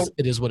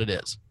it is what it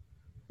is.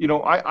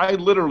 I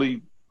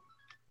literally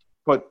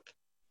put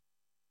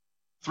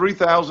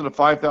 3,000 to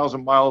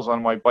 5,000 miles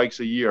on my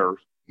bikes a year.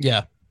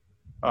 Yeah.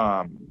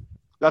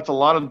 That's a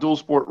lot of dual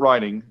sport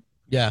riding.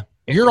 Yeah.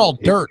 You're all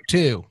dirt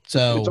too.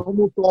 So it's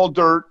almost all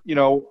dirt,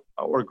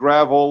 or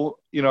gravel,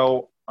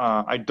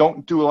 I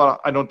don't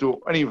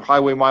do any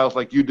highway miles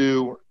like you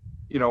do,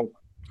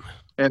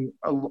 and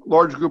a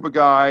large group of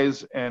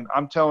guys. And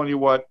I'm telling you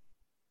what,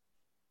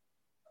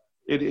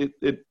 it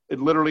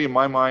literally in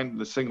my mind,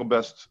 the single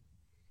best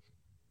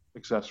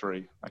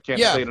accessory. I can't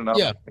say it enough.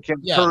 Yeah. I can't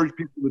encourage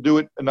people to do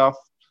it enough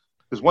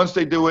because once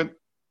they do it,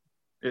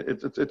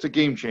 it's a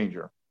game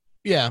changer.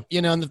 Yeah.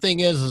 And the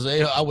thing is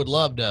I would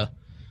love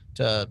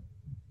to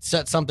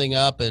set something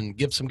up and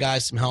give some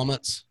guys some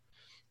helmets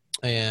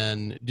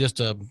and just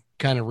to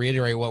kind of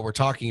reiterate what we're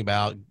talking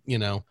about,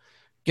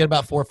 get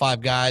about 4 or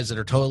 5 guys that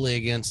are totally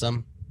against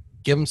them,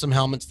 give them some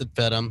helmets that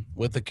fit them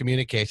with the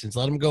communications,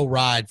 let them go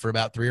ride for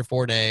about 3 or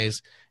 4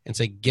 days and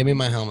say, give me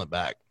my helmet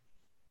back.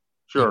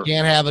 Sure. You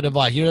can't have a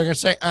device. You're going to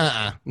say,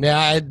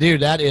 Nah,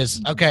 dude, that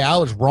is okay. I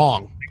was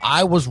wrong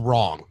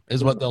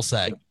is what they'll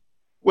say.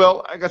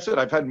 Well, like I said,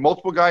 I've had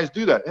multiple guys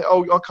do that.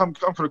 Oh, I'll come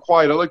for the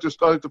quiet. I like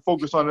to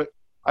focus on it.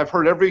 I've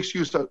heard every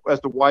excuse as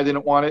to why they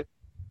don't want it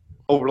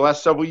over the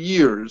last several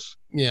years.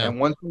 Yeah. And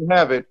once we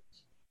have it,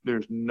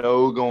 there's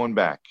no going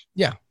back.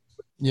 Yeah.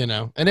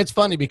 And it's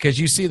funny because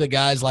you see the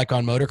guys like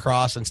on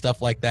motocross and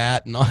stuff like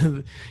that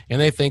and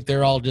they think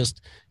they're all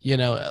just,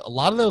 a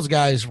lot of those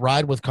guys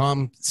ride with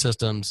comm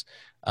systems,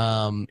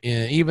 even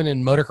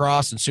in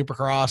motocross and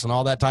supercross and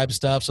all that type of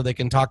stuff. So they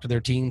can talk to their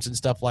teams and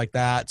stuff like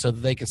that so that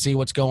they can see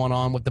what's going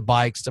on with the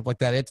bikes, stuff like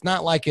that. It's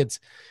not like it's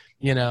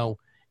a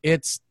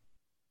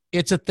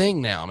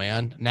thing now,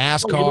 man.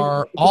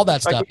 NASCAR, all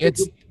that stuff.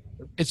 It's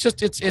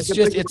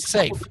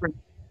safe.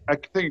 I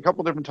think a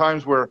couple different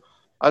times where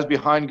I was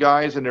behind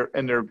guys and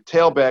their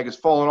tail bag is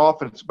falling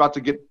off and it's about to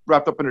get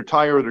wrapped up in their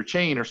tire or their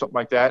chain or something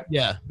like that.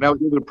 Yeah. And I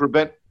was able to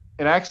prevent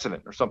an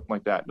accident or something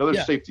like that. Another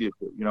safety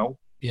issue,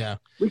 Yeah.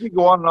 We could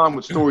go on and on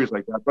with stories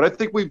like that, but I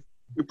think we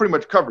pretty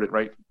much covered it,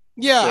 right?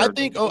 Yeah, I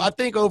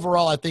think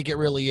overall, I think it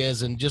really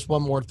is. And just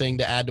one more thing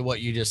to add to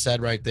what you just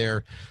said right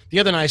there. The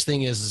other nice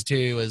thing is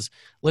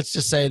let's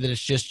just say that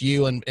it's just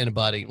you and a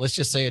buddy. Let's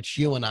just say it's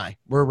you and I.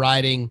 We're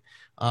riding.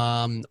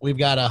 We've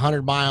got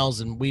 100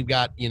 miles and we've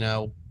got,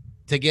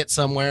 to get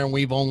somewhere and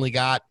we've only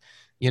got,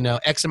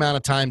 X amount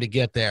of time to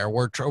get there.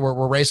 We're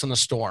racing the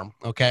storm.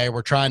 Okay.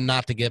 We're trying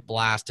not to get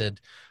blasted.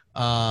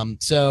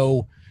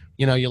 So,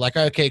 you're like,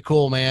 okay,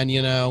 cool, man.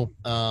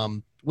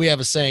 We have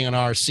a saying on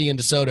our see in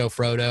DeSoto,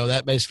 Frodo.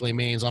 That basically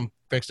means I'm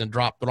fixing to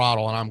drop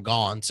throttle and I'm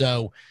gone.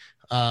 So,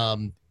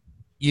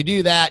 you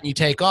do that and you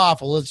take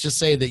off. Well, let's just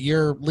say that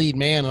you're lead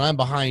man and I'm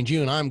behind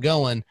you and I'm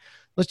going.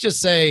 Let's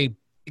just say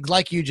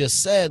like you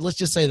just said, let's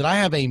just say that I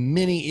have a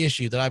mini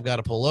issue that I've got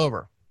to pull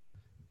over.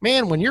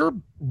 Man, when you're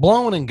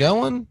blowing and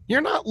going,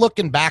 you're not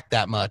looking back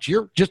that much.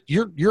 You're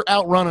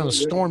outrunning a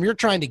storm. You're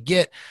trying to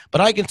get,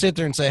 but I can sit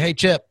there and say, hey,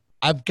 Chip,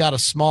 I've got a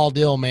small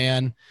deal,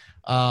 man.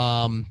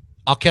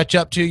 I'll catch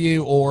up to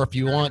you, or if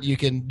you want, you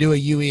can do a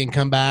UE and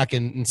come back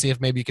and see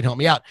if maybe you can help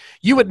me out.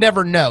 You would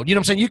never know. You know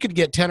what I'm saying? You could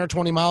get 10 or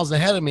 20 miles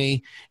ahead of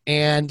me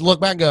and look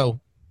back and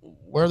go,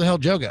 where the hell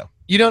Joe go?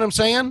 You know what I'm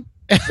saying?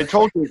 I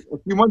told you a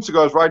few months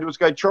ago, I was riding with this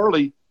guy,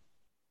 Charlie.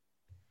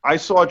 I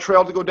saw a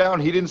trail to go down.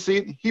 He didn't see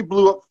it. He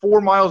blew up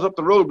 4 miles up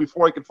the road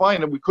before I could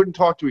find him. We couldn't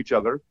talk to each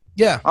other.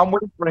 Yeah. I'm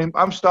waiting for him.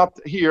 I'm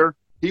stopped here.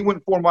 He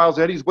went 4 miles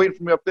ahead. He's waiting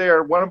for me up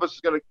there. One of us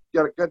is going to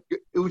get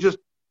it. Was just,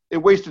 it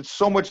wasted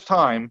so much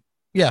time.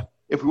 Yeah.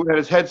 If we would have had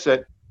his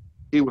headset,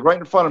 he was right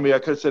in front of me. I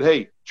could have said,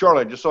 hey,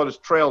 Charlie, I just saw this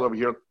trail over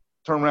here.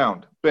 Turn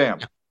around. Bam.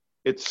 Yeah.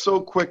 It's so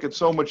quick. It's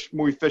so much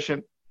more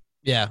efficient.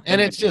 Yeah. And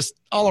it's just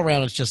all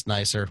around. It's just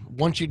nicer.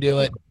 Once you do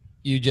it,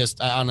 you just,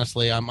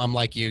 honestly, I'm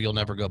like you. You'll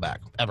never go back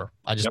ever.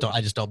 I just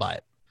don't buy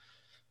it.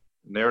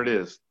 And there it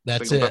is.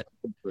 That's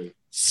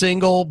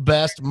Single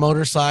best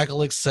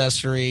motorcycle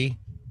accessory,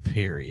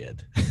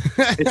 period.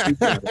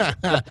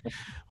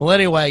 Well,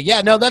 anyway,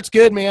 yeah, no, that's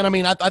good, man. I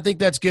mean, I think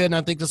that's good. And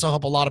I think this will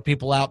help a lot of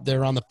people out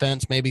there on the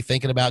fence, maybe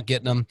thinking about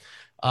getting them.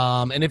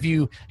 And if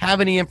you have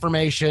any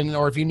information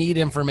or if you need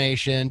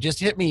information, just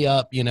hit me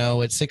up, at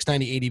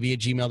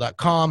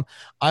 690adv@gmail.com.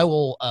 I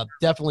will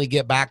definitely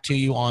get back to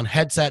you on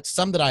headsets,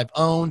 some that I've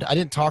owned. I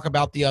didn't talk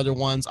about the other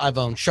ones. I've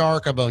owned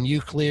Shark. I've owned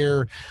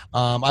Uclear.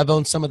 I've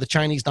owned some of the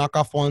Chinese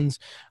knockoff ones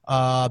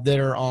that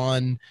are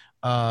on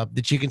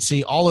that you can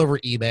see all over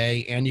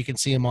eBay, and you can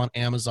see them on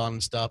Amazon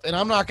and stuff. And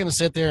I'm not going to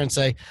sit there and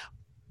say,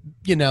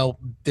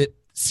 that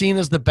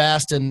Sena's the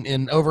best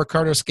and over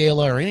Cardo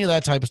Scala or any of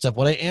that type of stuff.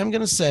 What I am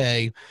going to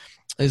say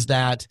is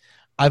that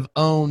I've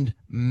owned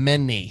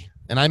many,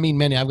 and I mean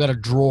many. I've got a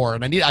drawer,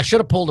 and I should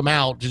have pulled them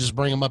out to just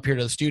bring them up here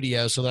to the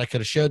studio so that I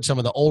could have showed some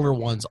of the older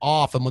ones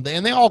off, and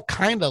they all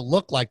kind of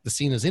look like the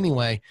Senas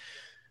anyway.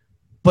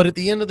 But at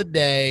the end of the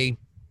day,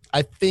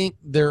 I think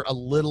they're a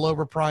little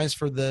overpriced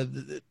for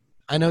the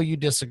I know you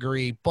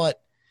disagree, but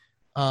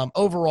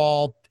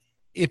overall,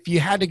 if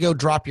you had to go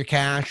drop your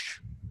cash,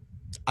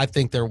 I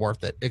think they're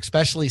worth it,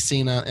 especially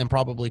Sena and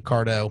probably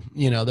Cardo.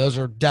 Those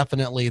are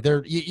definitely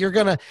they're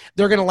gonna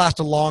last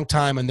a long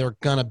time, and they're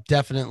gonna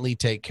definitely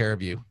take care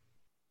of you.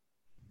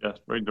 Yes,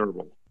 very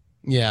durable.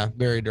 Yeah,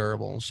 very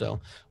durable. So,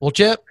 well,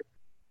 Chip.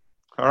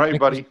 All right,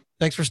 buddy.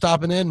 Thanks for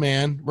stopping in,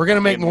 man. We're going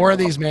to make more of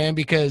these, man,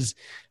 because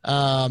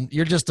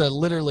you're just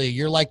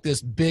you're like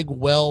this big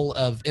well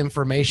of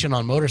information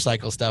on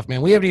motorcycle stuff,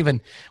 man. We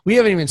haven't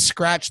even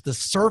scratched the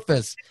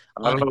surface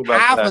on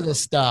half of the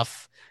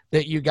stuff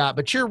that you got.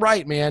 But you're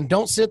right, man.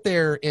 Don't sit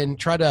there and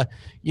try to,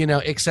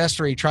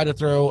 try to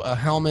throw a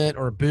helmet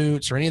or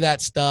boots or any of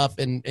that stuff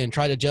and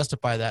try to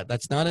justify that.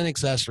 That's not an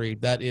accessory.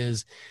 That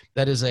is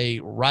a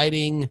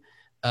riding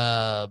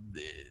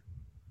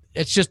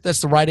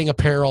that's the riding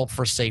apparel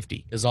for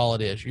safety is all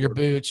it is. Your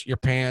boots, your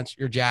pants,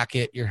 your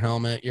jacket, your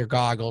helmet, your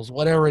goggles,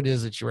 whatever it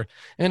is that you're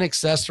an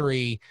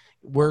accessory.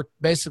 We're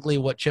basically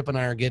what Chip and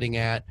I are getting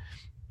at: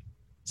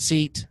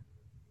 seat,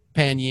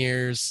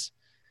 panniers,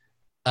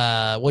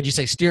 what'd you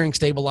say? Steering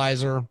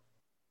stabilizer,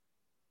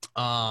 maybe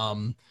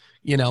an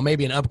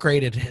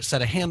upgraded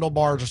set of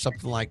handlebars or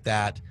something like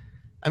that.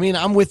 I mean,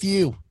 I'm with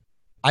you.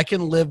 I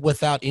can live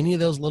without any of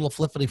those little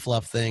flippity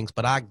fluff things,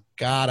 but I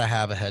gotta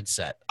have a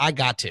headset. I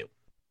got to.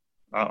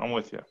 I'm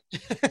with you.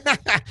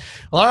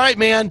 All right,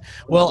 man.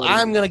 Well,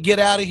 I'm going to get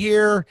out of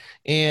here,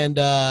 and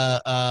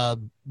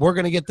we're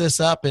going to get this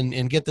up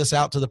and get this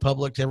out to the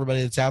public, to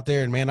everybody that's out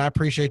there. And, man, I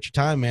appreciate your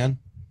time, man.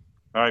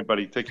 All right,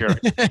 buddy. Take care.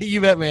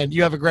 You bet, man.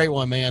 You have a great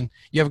one, man.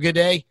 You have a good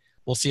day.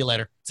 We'll see you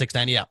later.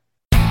 690 out.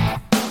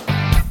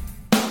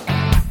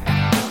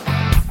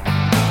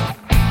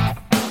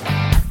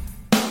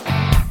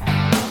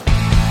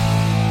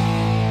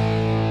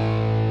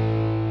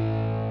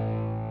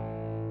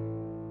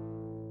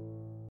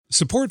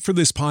 Support for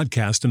this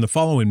podcast and the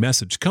following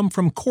message come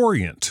from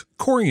Corient.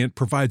 Corient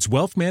provides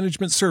wealth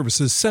management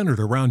services centered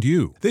around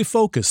you. They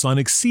focus on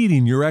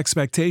exceeding your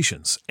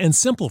expectations and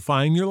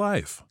simplifying your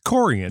life.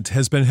 Corient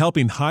has been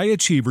helping high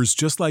achievers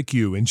just like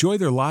you enjoy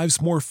their lives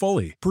more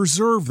fully,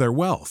 preserve their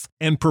wealth,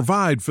 and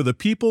provide for the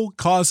people,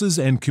 causes,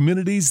 and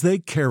communities they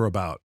care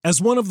about. As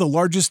one of the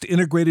largest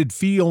integrated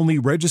fee-only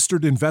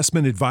registered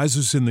investment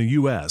advisors in the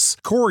U.S.,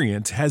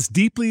 Corient has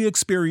deeply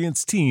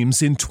experienced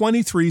teams in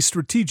 23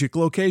 strategic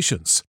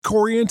locations.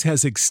 Corient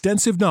has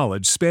extensive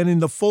knowledge spanning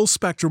the full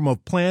spectrum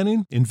of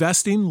planning,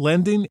 investing,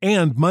 lending,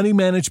 and money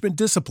management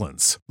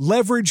disciplines.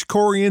 Leverage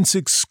Corient's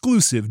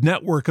exclusive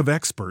network of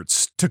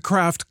experts to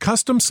craft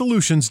custom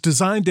solutions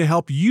designed to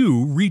help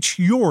you reach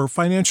your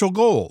financial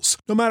goals,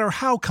 no matter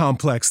how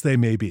complex they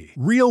may be.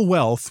 Real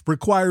wealth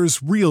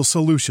requires real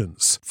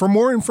solutions. For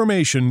more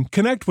information,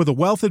 connect with a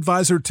wealth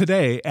advisor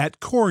today at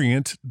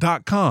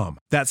Corient.com.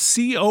 That's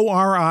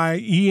Corient.com.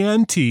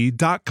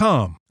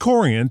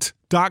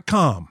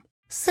 Corient.com.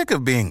 Sick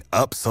of being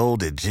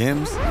upsold at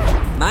gyms?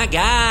 My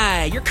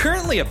guy, you're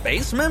currently a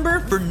base member?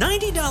 For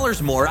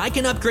 $90 more, I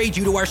can upgrade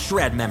you to our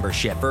Shred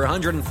membership. For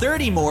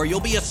 $130 more, you'll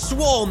be a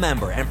Swole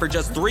member. And for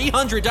just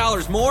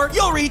 $300 more,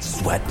 you'll reach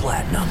Sweat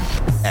Platinum.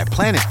 At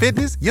Planet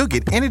Fitness, you'll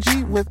get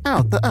energy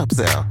without the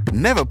upsell.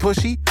 Never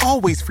pushy,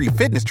 always free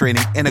fitness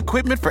training and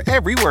equipment for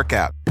every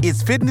workout.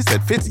 It's fitness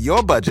that fits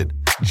your budget.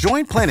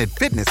 Join Planet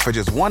Fitness for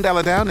just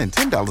 $1 down and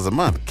 $10 a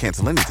month.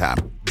 Cancel anytime.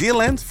 Deal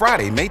ends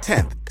Friday, May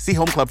 10th. See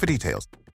Home Club for details.